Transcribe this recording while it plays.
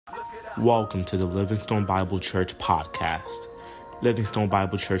Welcome to the Livingstone Bible Church podcast. Livingstone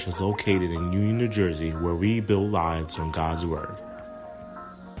Bible Church is located in Union, New Jersey, where we build lives on God's Word.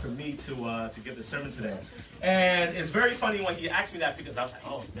 For me to give the sermon today, and it's very funny when he asked me that, because I was like,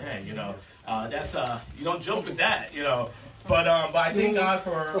 oh man, that's you don't joke with that, But I thank God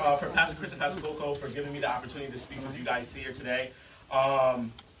for Pastor Chris and Pastor Goko for giving me the opportunity to speak with you guys here today.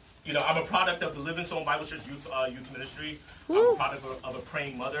 I'm a product of the Livingstone Bible Church youth ministry. I'm a product of a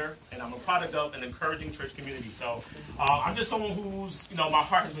praying mother, and I'm a product of an encouraging church community. So I'm just someone who's, my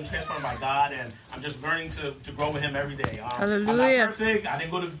heart has been transformed by God, and I'm just learning to grow with Him every day. I'm not perfect. I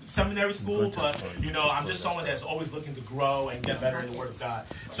didn't go to seminary school, but, I'm just someone that's always looking to grow and get better in the Word of God.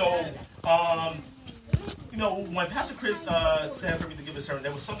 So, when Pastor Chris said for me to give a sermon,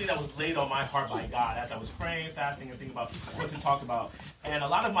 there was something that was laid on my heart by God as I was praying, fasting, and thinking about what to talk about. And a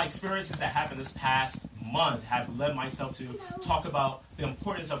lot of my experiences that happened this past month have led myself to talk about the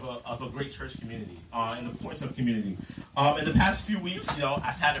importance of a great church community and the importance of community. In the past few weeks,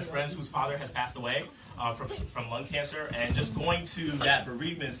 I've had a friend whose father has passed away from lung cancer, and just going to that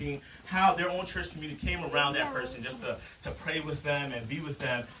bereavement, seeing how their own church community came around that person just to pray with them and be with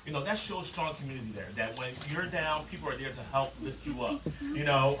them, that shows strong community there, that when you're down, people are there to help lift you up.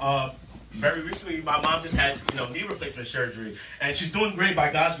 Very recently, my mom just had, knee replacement surgery, and she's doing great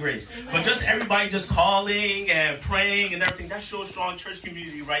by God's grace. But just everybody just calling and praying and everything, that shows strong church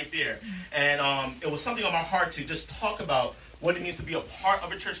community right there. And it was something on my heart to just talk about what it means to be a part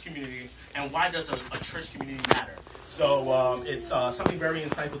of a church community, and why does a church community matter. So it's something very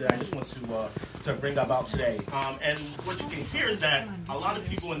insightful that I just want to bring about today. And what you can hear is that a lot of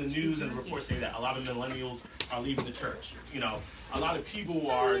people in the news and the reports say that a lot of millennials are leaving the church. A lot of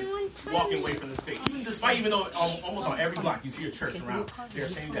people are walking away from the faith. Even though almost on every block you see a church around, they're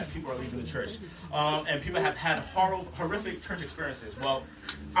saying that people are leaving the church. And people have had horrific church experiences. Well,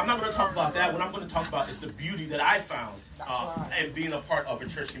 I'm not going to talk about that. What I'm going to talk about is the beauty that I found in being a part of a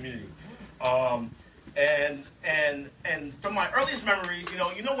church community. And from my earliest memories,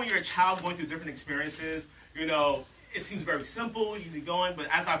 when you're a child going through different experiences, it seems very simple, easygoing, but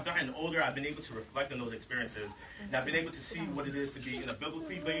as I've gotten older, I've been able to reflect on those experiences, and I've been able to see what it is to be in a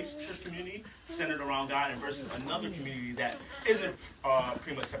biblically based church community centered around God, and versus another community that isn't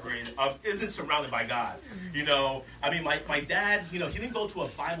pretty much separated, isn't surrounded by God. My dad, he didn't go to a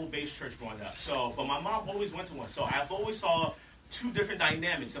Bible-based church growing up, but my mom always went to one, so I've always saw two different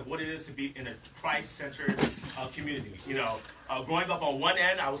dynamics of what it is to be in a Christ-centered community. Growing up on one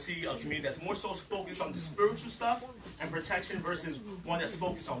end, I would see a community that's more so focused on the spiritual stuff and protection, versus one that's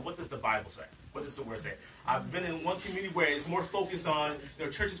focused on what does the Bible say? What does the Word say? I've been in one community where it's more focused on, their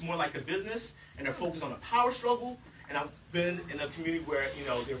church is more like a business, and they're focused on the power struggle. And I've been in a community where,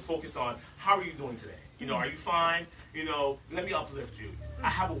 they're focused on, how are you doing today? Are you fine? Let me uplift you. I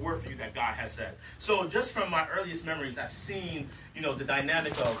have a word for you that God has said. So just from my earliest memories, I've seen, the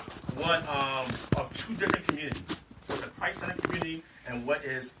dynamic of two different communities. What's a Christ-centered community and what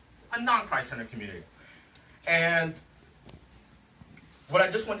is a non-Christ-centered community. And what I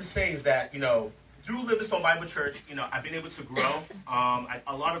just want to say is that, through Livingstone Bible Church, I've been able to grow.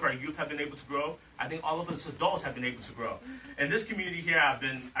 A lot of our youth have been able to grow. I think all of us adults have been able to grow. In this community here,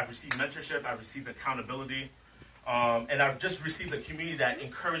 I've received mentorship, I've received accountability, and I've just received a community that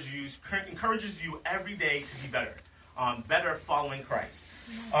encourages you every day to be better. Better following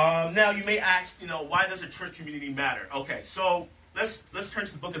Christ. Now you may ask, why does a church community matter? Okay, so let's turn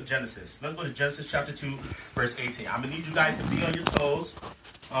to the book of Genesis. Let's go to Genesis chapter 2, verse 18. I'm gonna need you guys to be on your toes.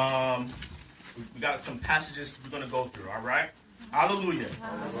 We got some passages we're gonna go through. All right. Hallelujah.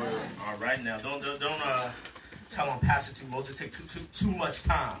 All right. Now don't tell on Pastor T. We'll just take too much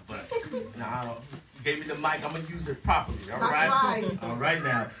time, but now you gave me the mic. I'm gonna use it properly. All right. All right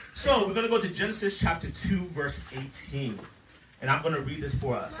now. So we're gonna go to Genesis chapter 2, verse 18, and I'm gonna read this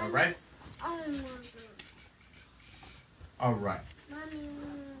for us. All right. All right.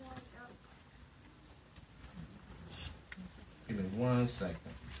 Give me 1 second.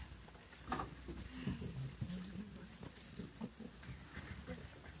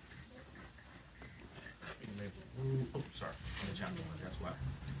 Oh, sorry. On the chapter 1, that's why.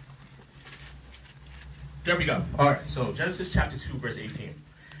 There we go. All right. So Genesis chapter 2, verse 18.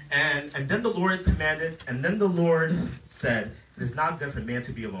 And then the Lord commanded, and then the Lord said, "It is not good for man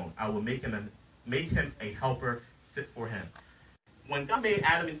to be alone. I will make him a helper fit for him." When God made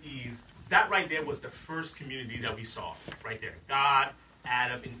Adam and Eve, that right there was the first community that we saw. Right there. God,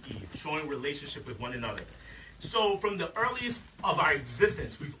 Adam, and Eve, showing relationship with one another. So from the earliest of our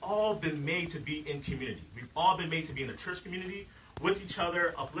existence, we've all been made to be in community. We've all been made to be in a church community with each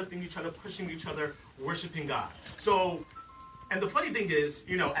other, uplifting each other, pushing each other, worshiping God. So And the funny thing is,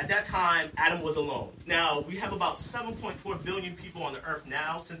 at that time, Adam was alone. Now, we have about 7.4 billion people on the earth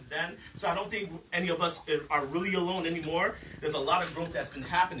now since then. So I don't think any of us are really alone anymore. There's a lot of growth that's been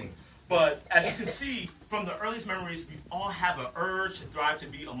happening. But as you can see, from the earliest memories, we all have an urge to thrive to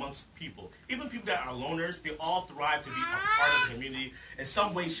be amongst people. Even people that are loners, they all thrive to be a part of the community in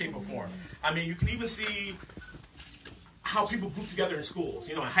some way, shape, or form. I mean, you can even see how people group together in schools.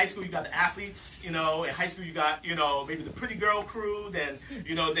 In high school you got the athletes, in high school you got, maybe the pretty girl crew, then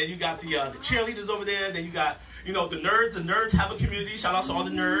you got the cheerleaders over there, then you got, the nerds. The nerds have a community. Shout out to all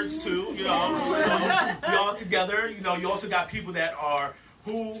the nerds too, we all together. You also got people that are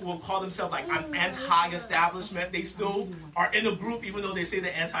who will call themselves like I'm anti-establishment. They still are in the group even though they say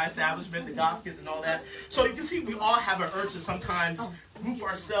they're anti-establishment, the goth kids and all that. So you can see we all have an urge to sometimes group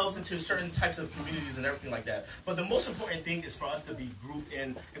ourselves into certain types of communities and everything like that. But the most important thing is for us to be grouped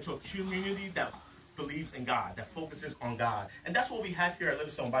into a community that believes in God, that focuses on God. And that's what we have here at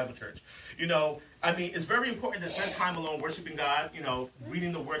Livingstone Bible Church. It's very important to spend time alone worshiping God,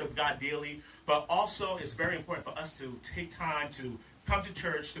 reading the Word of God daily. But also it's very important for us to take time to come to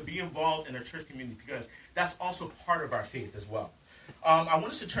church, to be involved in our church community, because that's also part of our faith as well. I want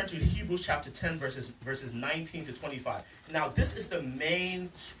us to turn to Hebrews chapter 10, verses 19 to 25. Now, this is the main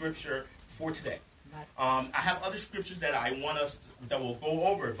scripture for today. I have other scriptures that that we'll go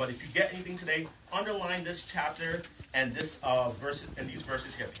over, but if you get anything today, underline this chapter and this verses and these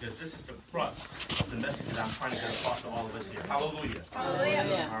verses here, because this is the crux of the message that I'm trying to get across to all of us here. Hallelujah.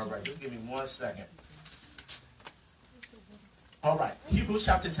 Hallelujah. All right, just give me 1 second. All right, Hebrews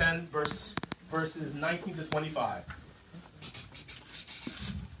chapter 10, verses 19 to 25.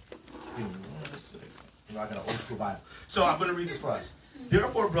 I got an old school Bible. So I'm going to read this for us.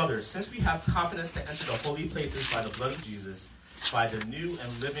 Therefore, brothers, since we have confidence to enter the holy places by the blood of Jesus, by the new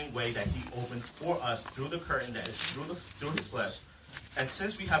and living way that he opened for us through the curtain that is through his flesh, and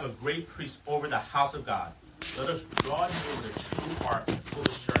since we have a great priest over the house of God, let us draw near with a true heart and full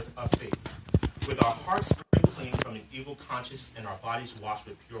assurance of faith, with our hearts sprinkled clean from an evil conscience and our bodies washed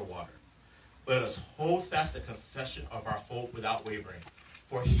with pure water. Let us hold fast the confession of our hope without wavering,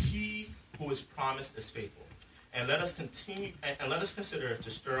 for he who is promised is faithful. And let us consider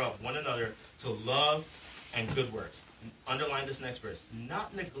to stir up one another to love and good works. Underline this next verse.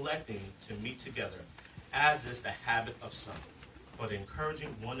 Not neglecting to meet together, as is the habit of some, but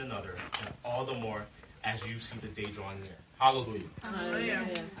encouraging one another, and all the more as you see the day drawing near. Hallelujah. Hallelujah.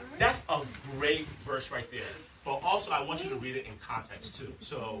 That's a great verse right there. But also, I want you to read it in context too.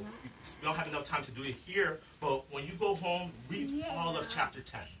 So we don't have enough time to do it here, but when you go home, read all of chapter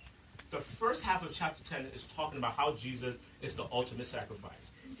 10. The first half of chapter 10 is talking about how Jesus is the ultimate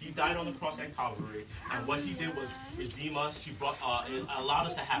sacrifice. He died on the cross at Calvary, and what he did was redeem us. He allowed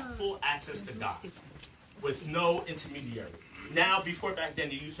us to have full access to God with no intermediary. Now, before back then,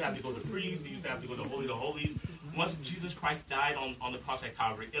 they used to have to go to the priest, they used to have to go to Holy of Holies. Once Jesus Christ died on the cross at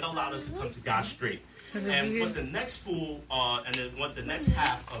Calvary, it allowed us to come to God straight. And what the next the next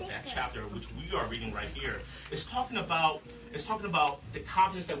half of that chapter, which we are reading right here, is talking about the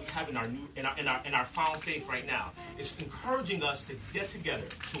confidence that we have in our found faith right now. It's encouraging us to get together,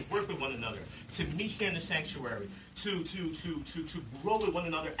 to work with one another, to meet here in the sanctuary, to grow with one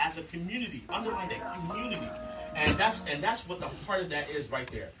another as a community. Underline that, community. And that's what the heart of that is right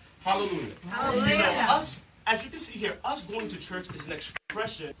there. Hallelujah. Hallelujah. Us, as you can see here, us going to church is an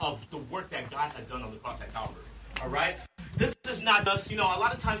expression of the work that God has done on the cross at Calvary. All right? This is not just, a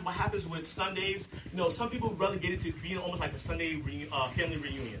lot of times what happens with Sundays, some people relegate it to being almost like a Sunday family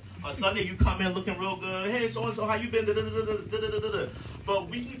reunion. On Sunday, you come in looking real good. Hey, so-and-so, how you been? But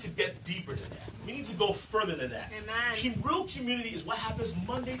we need to get deeper than that. We need to go further than that. Amen. Real community is what happens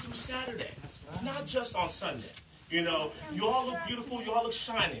Monday through Saturday, not just on Sunday. You all look beautiful, you all look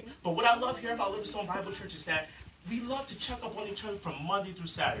shining. But what I love here about Livingstone Bible Church is that we love to check up on each other from Monday through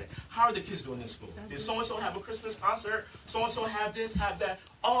Saturday. How are the kids doing in school? Did so-and-so have a Christmas concert? So-and-so have this, have that?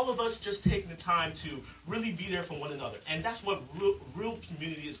 All of us just taking the time to really be there for one another. And that's what real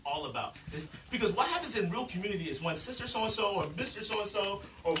community is all about. Because what happens in real community is when Sister so-and-so or Mr. so-and-so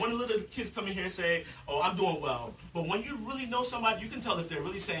or one of the little kids come in here and say, oh, I'm doing well. But when you really know somebody, you can tell if they're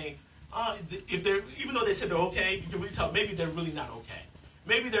really saying, even though they said they're okay, you can really tell maybe they're really not okay.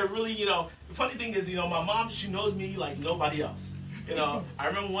 Maybe they're really, the funny thing is, my mom, she knows me like nobody else. I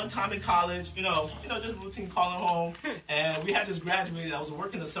remember one time in college, just routine calling home, and we had just graduated. I was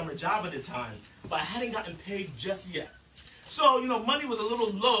working a summer job at the time, but I hadn't gotten paid just yet. So, money was a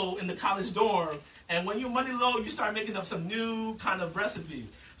little low in the college dorm, and when you're money low, you start making up some new kind of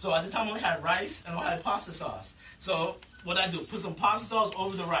recipes. So at the time, I only had rice and I had pasta sauce. So what I do, put some pasta sauce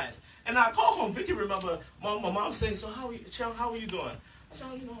over the rice. And I call home. Vicky, remember, my mom saying, so how are you, Chell, how are you doing? I said,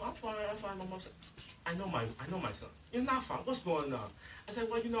 oh, I'm fine. My mom said, I know my son. You're not fine. What's going on? I said,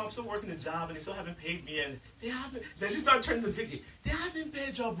 well, I'm still working a job and they still haven't paid me. And they haven't. Then she started turning to Vicky. They haven't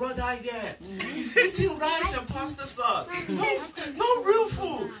paid your brother yet. He's eating rice and pasta sauce. No real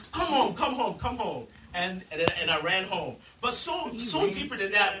food. Come home. And I ran home. But so deeper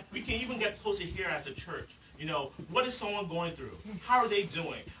than that, we can even get closer here as a church. What is someone going through? How are they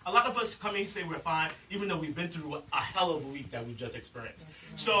doing? A lot of us come in and say we're fine, even though we've been through a hell of a week that we've just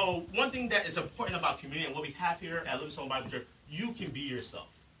experienced. So one thing that is important about community and what we have here at Livingstone Bible Church, you can be yourself.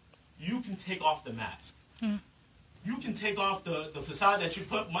 You can take off the mask. You can take off the facade that you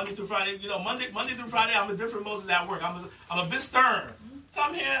put Monday through Friday. Monday through Friday, I'm a different Moses at work. I'm a bit stern.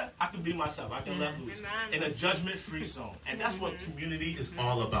 Come here, I can be myself. I can let loose in a judgment-free zone. And that's what community is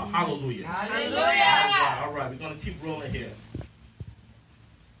all about. Hallelujah. Hallelujah. All right, we're going to keep rolling here.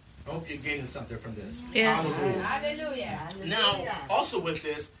 I hope you're gaining something from this. Yes. Hallelujah. Now, also with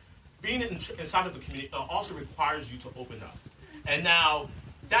this, being inside of the community also requires you to open up. And now,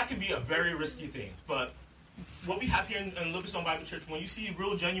 that can be a very risky thing. But what we have here in Livingstone Bible Church, when you see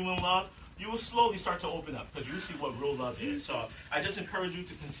real, genuine love, you will slowly start to open up because you will see what real love is. So I just encourage you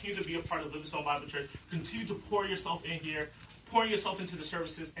to continue to be a part of Livingstone Bible Church. Continue to pour yourself in here, pour yourself into the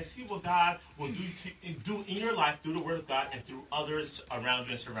services, and see what God will do in your life through the Word of God and through others around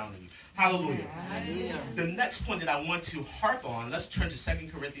you and surrounding you. Hallelujah. Hallelujah. The next point that I want to harp on, let's turn to 2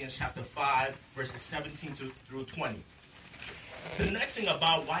 Corinthians chapter 5, verses 17 through 20. The next thing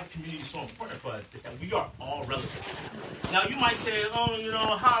about why community is so important for us is that we are all relatives. Now, you might say, how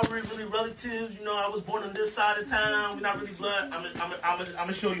are we really relatives? I was born on this side of town. We're not really blood. I'm going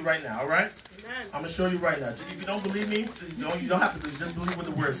to show you right now, all right? Amen. I'm going to show you right now. If you don't believe me, you don't have to believe. Just believe what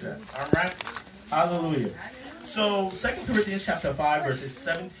the Word says, all right? Hallelujah. So, 2 Corinthians chapter 5, verses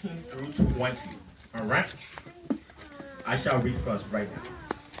 17 through 20, all right? I shall read for us right now.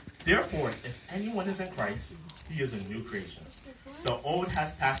 Therefore, if anyone is in Christ, he is a new creation. The old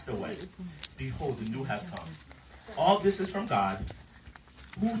has passed away. Behold, the new has come. All this is from God,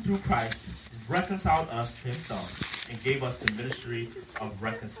 who through Christ reconciled us to himself and gave us the ministry of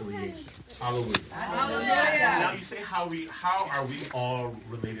reconciliation. Hallelujah. Hallelujah. Now you say, how are we all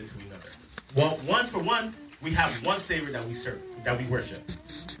related to each other? Well, one, we have one Savior that we serve, that we worship.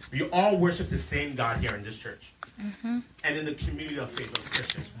 We all worship the same God here in this church. Mm-hmm. And in the community of faith of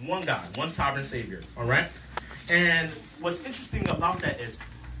Christians. One God, one sovereign Savior. All right? And what's interesting about that is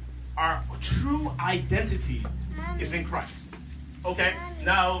our true identity is in Christ. Okay?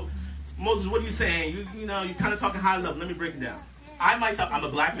 Now, Moses, what are you saying? You're kind of talking high level. Let me break it down. I myself, I'm a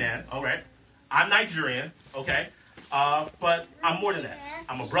black man. All right? I'm Nigerian. Okay? But I'm more than that.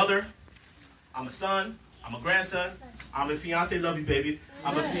 I'm a brother. I'm a son. I'm a grandson. I'm a fiance. Love you, baby.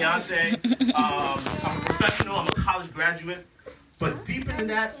 I'm a fiance. I'm a professional. I'm a college graduate. But deeper than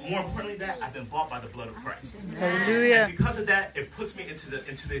that, more importantly than that, I've been bought by the blood of Christ. Hallelujah. And because of that, it puts me into the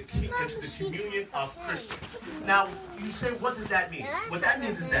communion of Christians. Now, you say, what does that mean? What that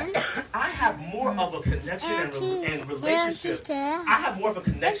means is that I have more of a connection and relationship. I have more of a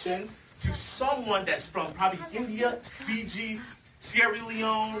connection to someone that's from probably India, Fiji, Sierra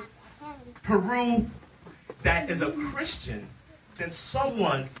Leone, Peru, that is a Christian than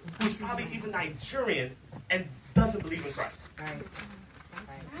someone who's probably even Nigerian and doesn't believe in Christ. Right.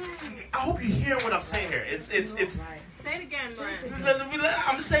 I hope you hear what I'm saying here. It's. Say it again, Brian. I'm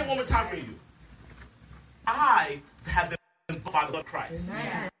gonna say it one more time for you. I have been bought by the blood of Christ.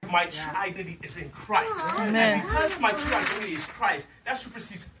 Amen. My true identity is in Christ. Amen. And because my true identity is Christ, that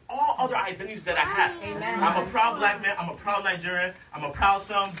supersedes all other identities that I have. Amen. I'm a proud black man. I'm a proud Nigerian. I'm a proud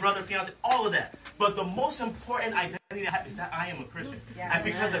son, brother, fiance, all of that. But the most important identity I have is that I am a Christian. Yes. And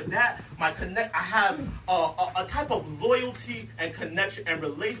because of that, I have a type of loyalty and connection and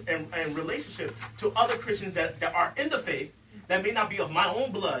relationship to other Christians that are in the faith that may not be of my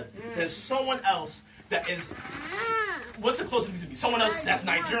own blood than someone else that is, what's the closest to me? Someone else that's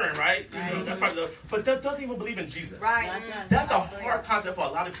Nigerian, right? But that doesn't even believe in Jesus. Right. That's a hard concept for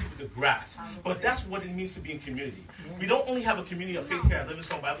a lot of people to grasp. But that's what it means to be in community. We don't only have a community of faith here at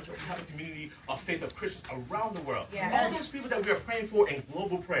Livingstone Bible Church. We have a community of faith of Christians around the world. Yes. All those people that we are praying for in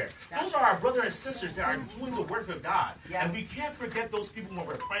global prayer. Those are our brothers and sisters that are doing the work of God. Yes. And we can't forget those people when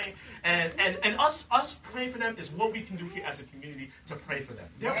we're praying. And us praying for them is what we can do here as a community to pray for them.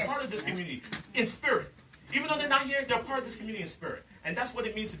 They're part of this community in spirit. Even though they're not here, they're part of this community in spirit. And that's what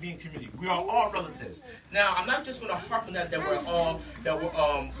it means to be in community. We are all relatives. Now, I'm not just going to harp on that we're all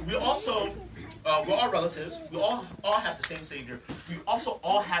relatives. We all have the same Savior. We also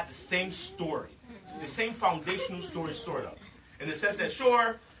all have the same story. The same foundational story, sort of. In the sense that,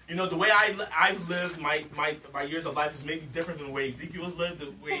 sure, you know, the way I've lived, my years of life is maybe different than the way Ezekiel's lived,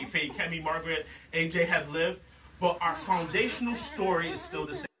 the way Faye, Kemi, Margaret, AJ have lived. But our foundational story is still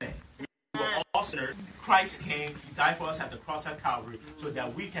the same. We were all sinners. Christ came, he died for us at the cross at Calvary so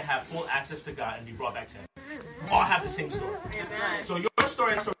that we can have full access to God and be brought back to him. We all have the same story. Amen. So your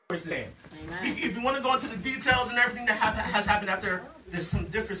story and our story is the same. Amen. If you want to go into the details and everything that has happened after, there's some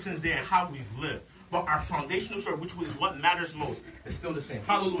differences there in how we've lived. But our foundational story, which is what matters most, is still the same.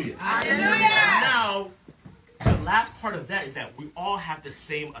 Hallelujah. Hallelujah. And now, the last part of that is that we all have the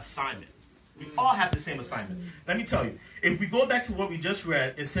same assignment. We all have the same assignment. Let me tell you, if we go back to what we just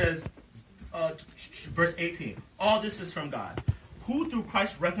read, it says, verse 18, all this is from God, who through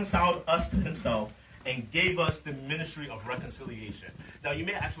Christ reconciled us to himself and gave us the ministry of reconciliation. Now you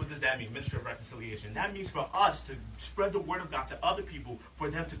may ask, what does that mean, ministry of reconciliation? That means for us to spread the word of God to other people, for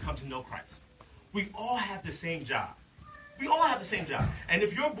them to come to know Christ. We all have the same job. We all have the same job. And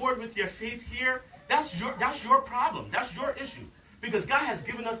if you're bored with your faith here, that's your problem. That's your issue. Because God has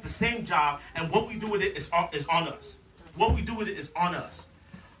given us the same job, and what we do with it is on us. What we do with it is on us.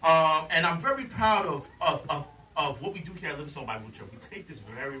 And I'm very proud of what we do here at Livingstone Bible Church. We take this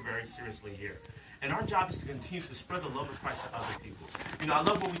very, very seriously here. And our job is to continue to spread the love of Christ to other people. You know, I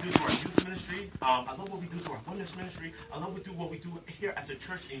love what we do through our youth ministry. I love what we do through our women's ministry. I love what we do here as a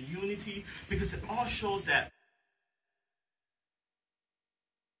church in unity, because it all shows that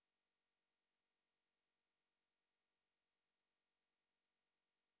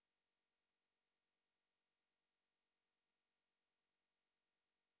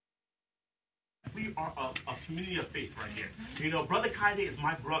we are a community of faith right here. You know, Brother Kaide is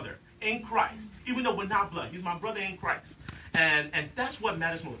my brother in Christ. Even though we're not blood, he's my brother in Christ. And that's what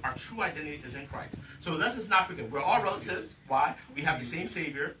matters most. Our true identity is in Christ. So let's just not forget, we're all relatives. Why? We have the same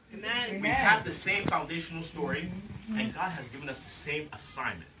Savior. Amen. We have the same foundational story. And God has given us the same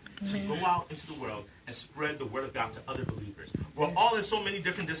assignment to go out into the world and spread the word of God to other believers. We're all in so many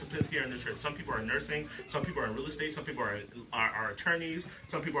different disciplines here in the church. Some people are in nursing, some people are in real estate, some people are attorneys,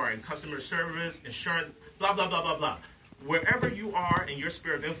 some people are in customer service, insurance, blah, blah, blah, blah, blah. Wherever you are in your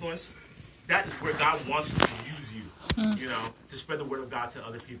sphere of influence, that is where God wants to use you, you know, to spread the word of God to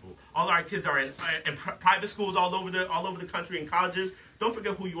other people. All our kids are in private schools all over the country, in colleges. Don't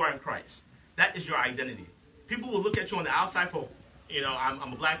forget who you are in Christ. That is your identity. People will look at you on the outside for, you know,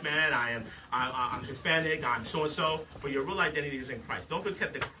 I'm a black man, I'm Hispanic, I'm so-and-so, but your real identity is in Christ. Don't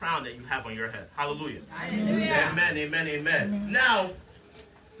forget the crown that you have on your head. Hallelujah. Hallelujah. Amen, amen, amen. Now,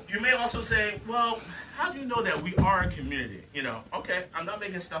 you may also say, well, how do you know that we are a community? You know, okay, I'm not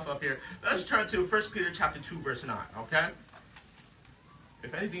making stuff up here. Let's turn to 1 Peter chapter 2, verse 9, okay?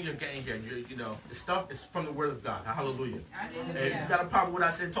 If anything you're getting here, you know, the stuff is from the Word of God. Hallelujah. If you got a problem with what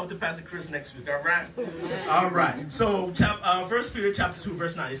I said, talk to Pastor Chris next week, all right? All right. So, 1 Peter chapter 2,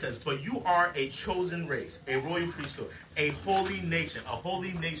 verse 9, it says, but you are a chosen race, a royal priesthood, a holy nation, a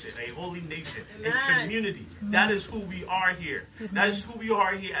community. That is who we are here. That is who we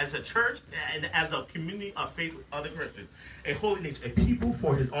are here as a church and as a community of faith with other Christians. A holy nation, a people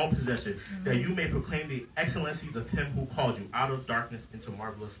for his own possession, that you may proclaim the excellencies of him who called you out of darkness into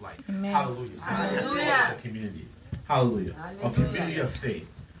marvelous light. Amen. Hallelujah. Hallelujah. That's a community. Hallelujah. Hallelujah. A community of faith.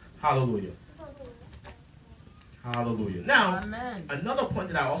 Hallelujah. Hallelujah. Now, amen. Another point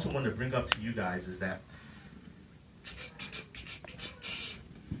that I also want to bring up to you guys is that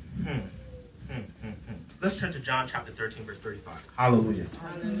let's turn to John chapter 13, verse 35. Hallelujah.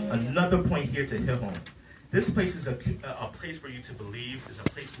 Hallelujah. Another point here to hit home. This place is a place for you to believe. It's a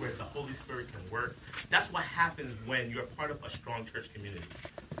place where the Holy Spirit can work. That's what happens when you're part of a strong church community.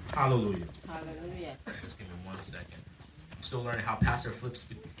 Hallelujah. Hallelujah. Just give me 1 second. I'm still learning how Pastor flips,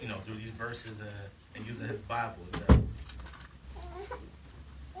 you know, through these verses and using his Bible.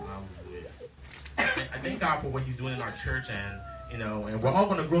 Hallelujah. I thank God for what he's doing in our church, and you know, and we're all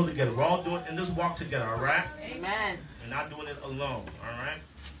going to grow together. We're all doing in this walk together, all right? Amen. We're not doing it alone, all right?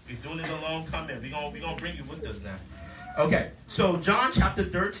 If you're doing it alone, come in. We're gonna bring you with us now. Okay, so John chapter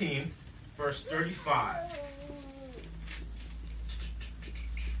 13, verse 35.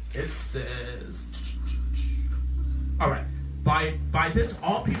 It says, all right, by this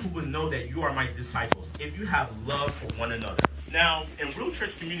all people will know that you are my disciples if you have love for one another. Now, in real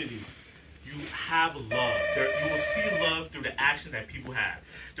church community, you have love. You will see love through the action that people have,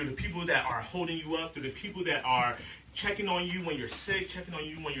 through the people that are holding you up, through the people that are checking on you when you're sick, checking on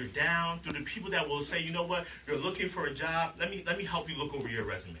you when you're down, through the people that will say, you know what, you're looking for a job. Let me help you look over your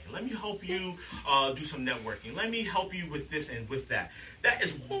resume. Let me help you do some networking. Let me help you with this and with that. That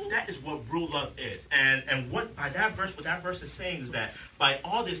is what real love is. And what that verse is saying is that by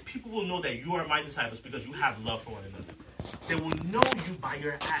all this, people will know that you are my disciples because you have love for one another. They will know you by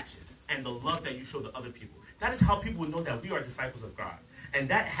your actions and the love that you show to other people. That is how people will know that we are disciples of God. And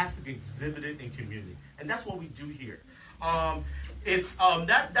that has to be exhibited in community. And that's what we do here. That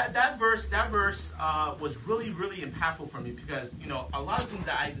verse was really, really impactful for me because, you know, a lot of things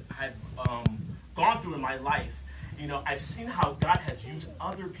that I had gone through in my life, you know, I've seen how God has used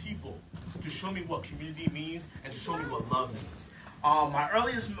other people to show me what community means and to show me what love means. My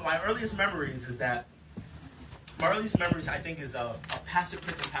earliest memories I think is Pastor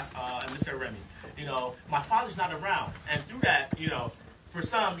Chris and Mr. Remy. You know, my father's not around, and through that, you know, for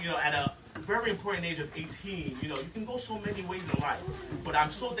some, you know, at a very important age of 18, you know, you can go so many ways in life. But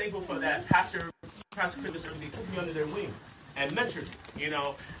I'm so thankful for that. Pastor Chris and Mr. Remy, they took me under their wing and mentored me. You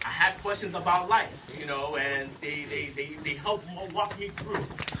know, I had questions about life, you know, and they helped walk me through.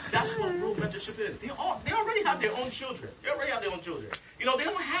 That's what real mentorship is. They already have their own children. You know, they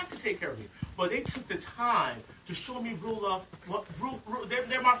don't have to take care of me. But they took the time to show me real love.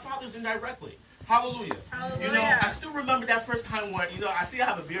 They're my fathers indirectly. Hallelujah. Hallelujah. You know, I still remember that first time when, you know, I see I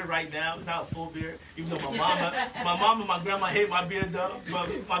have a beard right now. It's not a full beard, even though my mama and my grandma hate my beard though. But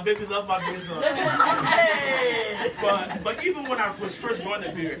my baby love my beard so. But even when I was first growing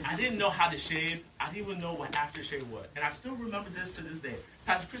the beard, I didn't know how to shave. I didn't even know what aftershave was. And I still remember this to this day.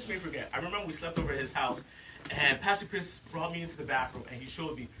 Pastor Chris may forget. I remember we slept over at his house, and Pastor Chris brought me into the bathroom, and he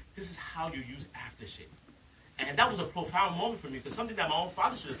showed me, this is how you use aftershave. And that was a profound moment for me, because something that my own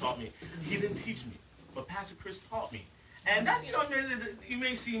father should have taught me, he didn't teach me. But Pastor Chris taught me. And that, you know, you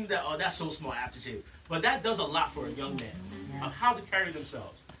may seem that, oh, that's so small, aftershave. But that does a lot for a young man, of how to carry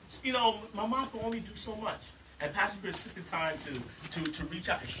themselves. You know, my mom can only do so much. And Pastor Chris took the time to reach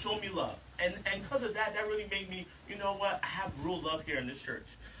out and show me love. And because of that, that really made me, you know what, I have real love here in this church.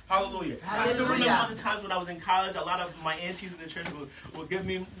 Hallelujah. I still remember other times when I was in college, a lot of my aunties in the church will give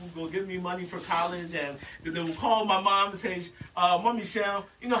me money for college, and they will call my mom and say, Mommy Sharon,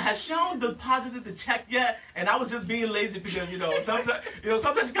 you know, has Sharon deposited the check yet? And I was just being lazy because, you know, sometimes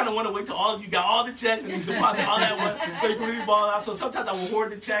you kind of want to wait till you got all the checks and you deposit all that one so you can really ball out. So sometimes I will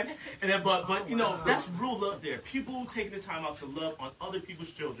hoard the checks, and then but you know, that's real love there. People taking the time out to love on other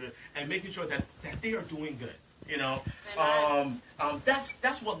people's children and making sure that they are doing good. You know,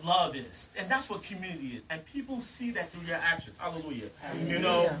 that's what love is, and that's what community is, and people see that through your actions. Hallelujah. You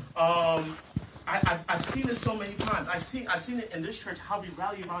know, I've seen it so many times. I've seen it in this church, how we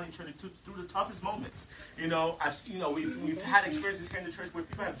rally around each other through the toughest moments. You know, we've had experiences here in the church where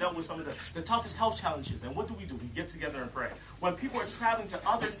people have dealt with some of the toughest health challenges, and what do? We get together and pray. When people are traveling to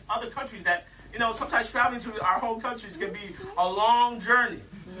other countries that, you know, sometimes traveling to our home countries can be a long journey.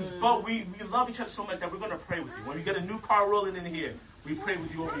 But we love each other so much that we're going to pray with you. When you get a new car rolling in here, we pray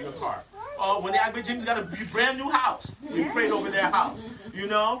with you over your car. When the Agbe James got a brand new house, we prayed over their house. You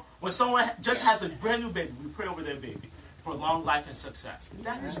know, when someone just has a brand new baby, we pray over their baby for long life and success.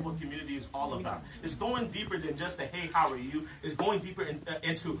 That is what community is all about. It's going deeper than just the, hey, how are you? It's going deeper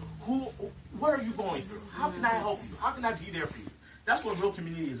into what are you going through? How can I help you? How can I be there for you? That's what real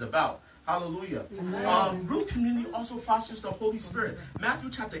community is about. Hallelujah. Real community also fosters the Holy Spirit. Matthew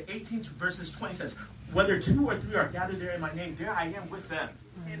chapter 18 verses 20 says, whether 2 or 3 are gathered there in my name, there I am with them.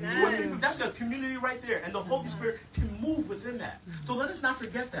 Amen. That's a community right there. And the Holy Spirit can move within that. So let us not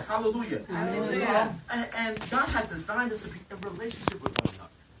forget that. Hallelujah. Hallelujah. And God has designed us to be in relationship with one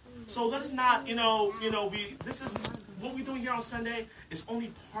another. So let us not, this is what we're doing here on Sunday is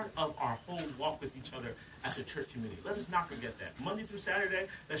only part of our whole walk with each other as a church community. Let us not forget that. Monday through Saturday,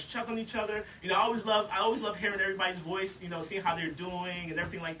 let's check on each other. You know, I always love hearing everybody's voice, you know, seeing how they're doing and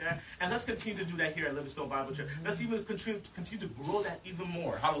everything like that. And let's continue to do that here at Livingstone Bible Church. Let's even continue to grow that even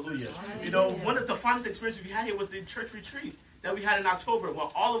more. Hallelujah. You know, one of the finest experiences we had here was the church retreat that we had in October.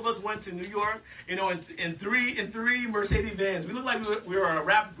 Well, all of us went to New York, you know, in three Mercedes vans. We looked like we were a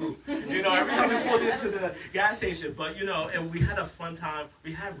rap group, you know, every time we pulled into the gas station. But, you know, and we had a fun time.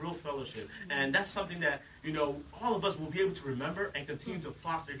 We had real fellowship. And that's something that, you know, all of us will be able to remember and continue to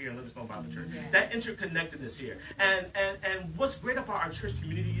foster here in Livingstone Bible Church. That interconnectedness here. And what's great about our church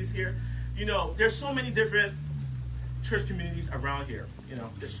community is here, you know, there's so many different church communities around here. You know,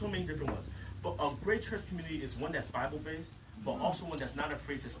 there's so many different ones. But a great church community is one that's Bible-based, but also one that's not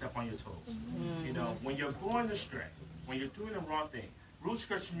afraid to step on your toes. You know, when you're going astray, when you're doing the wrong thing, real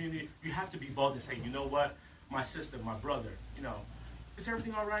church community, you have to be bold and say, you know what, my sister, my brother, is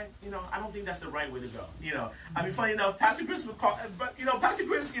everything all right? I don't think that's the right way to go. I mean, funny enough, Pastor Chris would call, but Pastor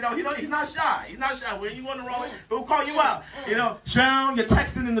Chris, he's not shy. He's not shy. When you going the wrong way, he'll call you out. Sharon, you're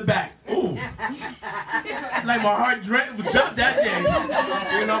texting in the back. Ooh, like my heart jumped that day.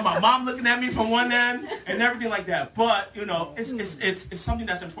 My mom looking at me from one end and everything like that. But it's something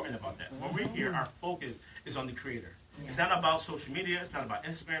that's important about that. When we're here, our focus is on the Creator. It's not about social media. It's not about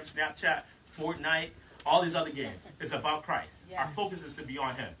Instagram, Snapchat, Fortnite, all these other games. It's about Christ. Yes. Our focus is to be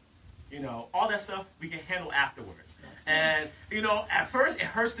on Him. All that stuff we can handle afterwards. That's right. And, at first it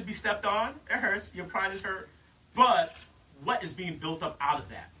hurts to be stepped on. It hurts. Your pride is hurt. But what is being built up out of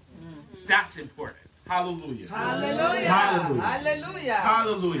that? Mm-hmm. That's important. Hallelujah. Hallelujah. Hallelujah. Hallelujah.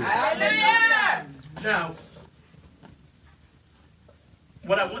 Hallelujah. Hallelujah. Now,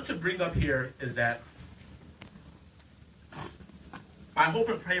 what I want to bring up here is that I hope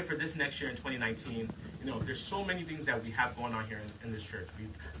and pray for this next year in 2019. There's so many things that we have going on here in this church. We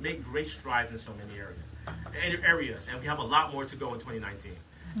make great strides in so many areas, and we have a lot more to go in 2019.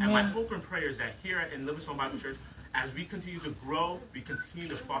 And my hope and prayer is that here in Livingstone Bible Church, as we continue to grow, we continue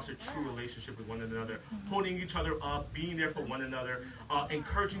to foster true relationship with one another, holding each other up, being there for one another,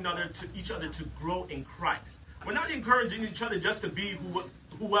 encouraging each other to grow in Christ. We're not encouraging each other just to be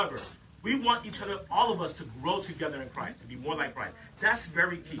whoever. We want each other, all of us, to grow together in Christ, to be more like Christ. That's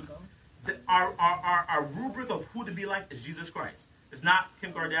very key. Our rubric of who to be like is Jesus Christ. It's not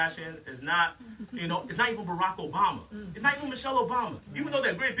Kim Kardashian. It's not, it's not even Barack Obama. It's not even Michelle Obama. Even though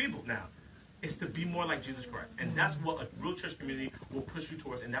they're great people now. It's to be more like Jesus Christ. And that's what a real church community will push you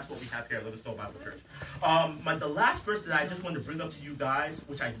towards. And that's what we have here at Livingstone Bible Church. The last verse that I just wanted to bring up to you guys,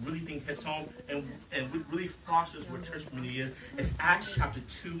 which I really think hits home and really fosters what church community is Acts chapter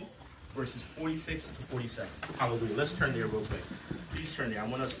 2, verses 46 to 47. Hallelujah. Let's turn there real quick. Please turn there. I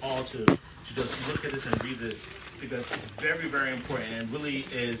want us all to just look at this and read this because it's very, very important and really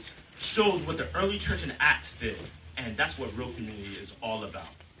shows what the early church in Acts did. And that's what real community is all about.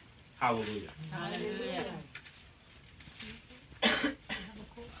 Hallelujah. Hallelujah.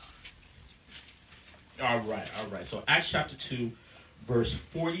 All right. So Acts chapter 2, verse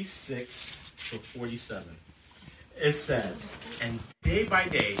 46 to 47. It says, and day by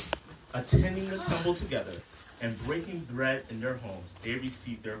day, attending the temple together and breaking bread in their homes, they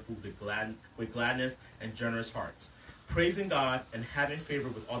received their food with gladness and generous hearts, praising God and having favor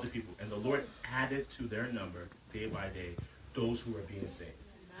with all the people. And the Lord added to their number day by day those who are being saved.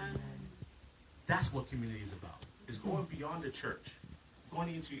 Amen. That's what community is about. It's going beyond the church,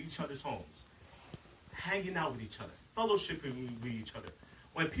 going into each other's homes, hanging out with each other, fellowshipping with each other.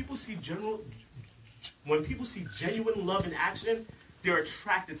 When people see genuine love in action, they're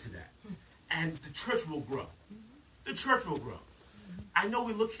attracted to that. And the church will grow. The church will grow. I know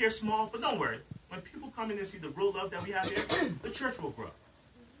we look here small, but don't worry. When people come in and see the real love that we have here, the church will grow.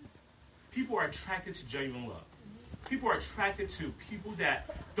 People are attracted to genuine love. People are attracted to people that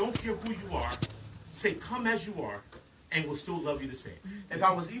don't care who you are, say come as you are, and will still love you the same. If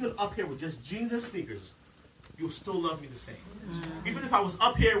I was even up here with just jeans and sneakers, you'll still love me the same. Even if I was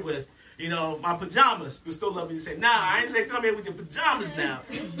up here with my pajamas, you'll still love me the same. Nah, I ain't saying come here with your pajamas now.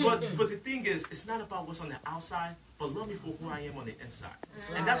 But the thing is, it's not about what's on the outside, but love me for who I am on the inside.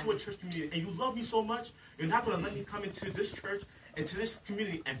 And that's what church community is. And you love me so much, you're not going to let me come into this church and to this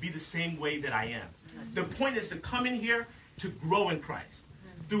community and be the same way that I am. The point is to come in here to grow in Christ.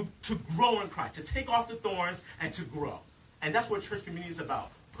 To grow in Christ. To take off the thorns and to grow. And that's what church community is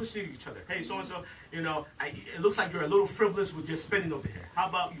about. Pushing each other. Hey, so-and-so, it looks like you're a little frivolous with your spending over here. How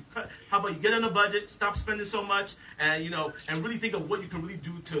about you get on a budget, stop spending so much, and and really think of what you can really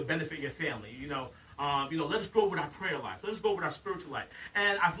do to benefit your family. Let's grow with our prayer life. Let's grow with our spiritual life.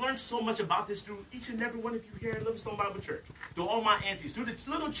 And I've learned so much about this through each and every one of you here at Livingstone Bible Church. Through all my aunties, through the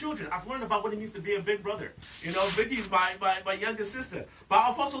little children, I've learned about what it means to be a big brother. Vicky's my youngest sister. But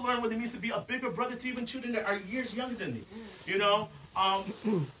I've also learned what it means to be a bigger brother to even children that are years younger than me.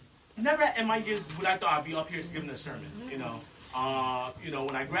 Never in my years would I thought I'd be up here giving a sermon. When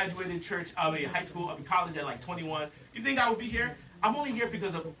I graduated high school, college at like 21, you think I would be here? I'm only here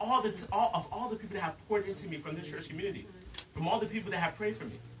because of all the people that have poured into me from this church community, from all the people that have prayed for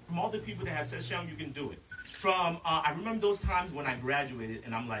me, from all the people that have said, "Shem, you can do it." I remember those times when I graduated,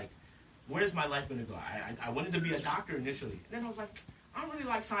 and I'm like, "Where's my life going to go?" I wanted to be a doctor initially, and then I was like, "I don't really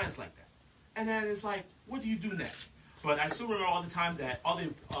like science like that." And then it's like, "What do you do next?" But I still remember all the times that all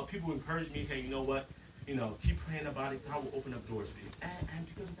the people encouraged me, "Hey, you know what? Keep praying about it. God will open up doors for you." And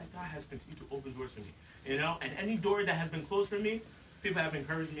because of that, God has continued to open doors for me. And any door that has been closed for me, people have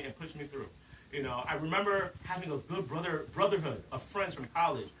encouraged me and pushed me through. You know, I remember having a good brotherhood of friends from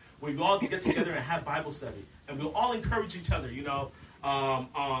college where we all could get together and have Bible study, and we'll all encourage each other. You know,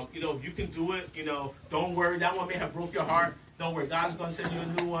 you can do it. You know, don't worry. That one may have broke your heart. Don't worry, God's going to send you a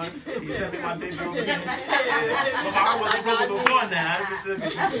new one. He sent me my baby over here. But my heart wasn't broken before that.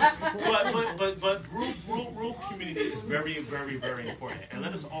 But group community is very, very, very important. And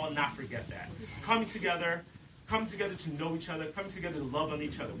let us all not forget that. Coming together to know each other, coming together to love on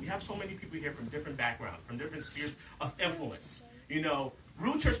each other. We have so many people here from different backgrounds, from different spheres of influence. You know,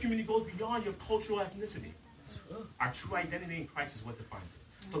 real church community goes beyond your cultural ethnicity. Our true identity in Christ is what defines us.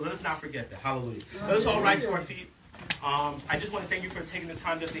 So let us not forget that. Hallelujah. Let us all rise to our feet. I just want to thank you for taking the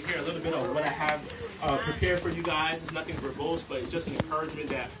time just to hear a little bit of what I have prepared for you guys. It's nothing verbose, but it's just an encouragement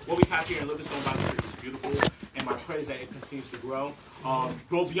that what we have here in Livingstone Bible Church is beautiful, and my prayer is that it continues to grow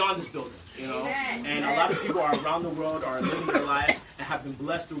beyond this building, you know. And a lot of people are around the world are living their life and have been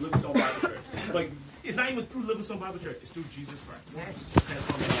blessed through Livingstone Bible Church. But it's not even through Livingstone Bible Church; it's through Jesus Christ. Yes,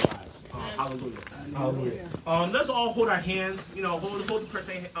 transforming their lives. Hallelujah. Hallelujah. Let's all hold our hands. You know, hold the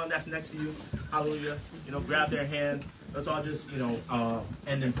person that's next to you. Hallelujah. You know, grab their hand. Let's all just,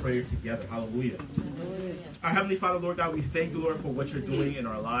 end in prayer together. Hallelujah. Our Heavenly Father, Lord God, we thank you, Lord, for what you're doing in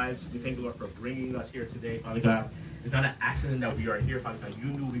our lives. We thank you, Lord, for bringing us here today, Father God. It's not an accident that we are here, Father God.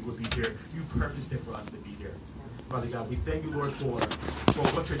 You knew we would be here. You purposed it for us to be here. Father God, we thank you, Lord, for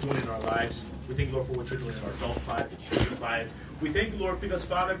what you're doing in our lives. We thank you, Lord, for what you're doing in our adults' lives, the children's lives. We thank you, Lord, because,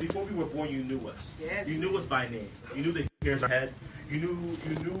 Father, before we were born, you knew us. Yes. You knew us by name. You knew the hairs on our head. You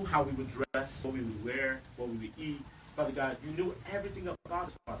knew how we would dress, what we would wear, what we would eat. Father God, you knew everything about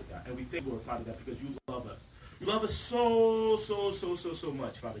us, Father God. And we thank you, Lord, Father God, because you love us. You love us so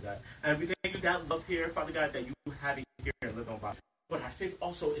much, Father God. And we thank you that love here, Father God, that you have it here and live on by. But our faith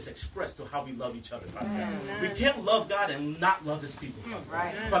also is expressed to how we love each other, Father God. We can't love God and not love his people, Father God.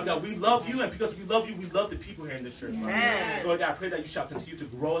 Right. Father God, we love you, and because we love you, we love the people here in this church, Father God. Lord God, I pray that you shall continue to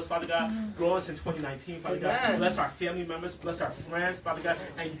grow us, Father God. Grow us in 2019, Father God. Bless our family members, bless our friends, Father God,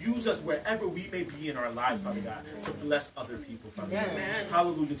 and use us wherever we may be in our lives, Father God, to bless other people, Father God.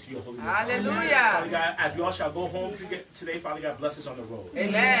 Hallelujah to your holy name. Hallelujah. Father God, as we all shall go home today, Father God, bless us on the road.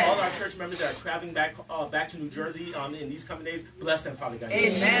 Amen. All our church members that are traveling back to New Jersey in these coming days, bless them, Father God.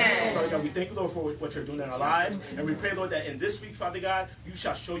 Amen. Father God, we thank you, Lord, for what you're doing in our lives. And we pray, Lord, that in this week, Father God, you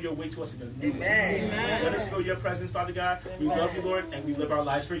shall show your way to us in a new way. Let us feel your presence, Father God. We love you, Lord, and we live our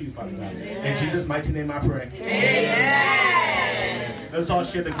lives for you, Father God. In Jesus' mighty name I pray. Amen. Let's all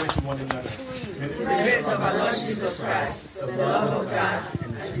share the grace of one another. The grace of our Lord Jesus Christ, the love of God,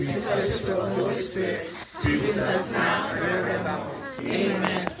 and the sweet fellowship of the Holy Spirit be with us now and forevermore.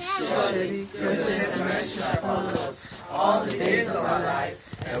 Amen. Surely, goodness and mercy shall follow us all the days of our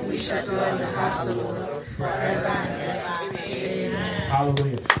lives, and we shall dwell in the house of the Lord forever and ever. Amen.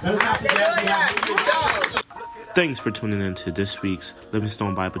 Hallelujah. Thanks for tuning in to this week's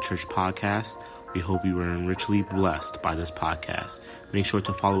Livingstone Bible Church podcast. We hope you were richly blessed by this podcast. Make sure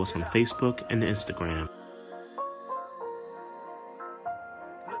to follow us on Facebook and Instagram.